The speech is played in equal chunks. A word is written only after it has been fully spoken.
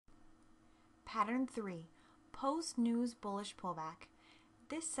Pattern 3. Post-news bullish pullback.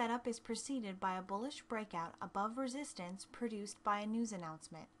 This setup is preceded by a bullish breakout above resistance produced by a news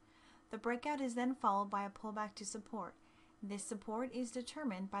announcement. The breakout is then followed by a pullback to support. This support is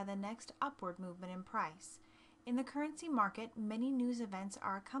determined by the next upward movement in price. In the currency market, many news events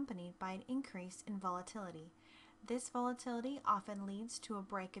are accompanied by an increase in volatility. This volatility often leads to a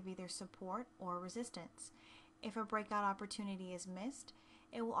break of either support or resistance. If a breakout opportunity is missed,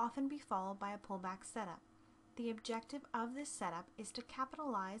 it will often be followed by a pullback setup. The objective of this setup is to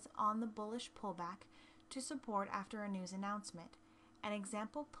capitalize on the bullish pullback to support after a news announcement. An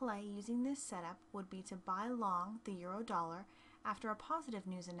example play using this setup would be to buy long the euro dollar after a positive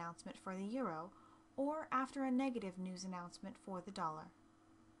news announcement for the euro or after a negative news announcement for the dollar.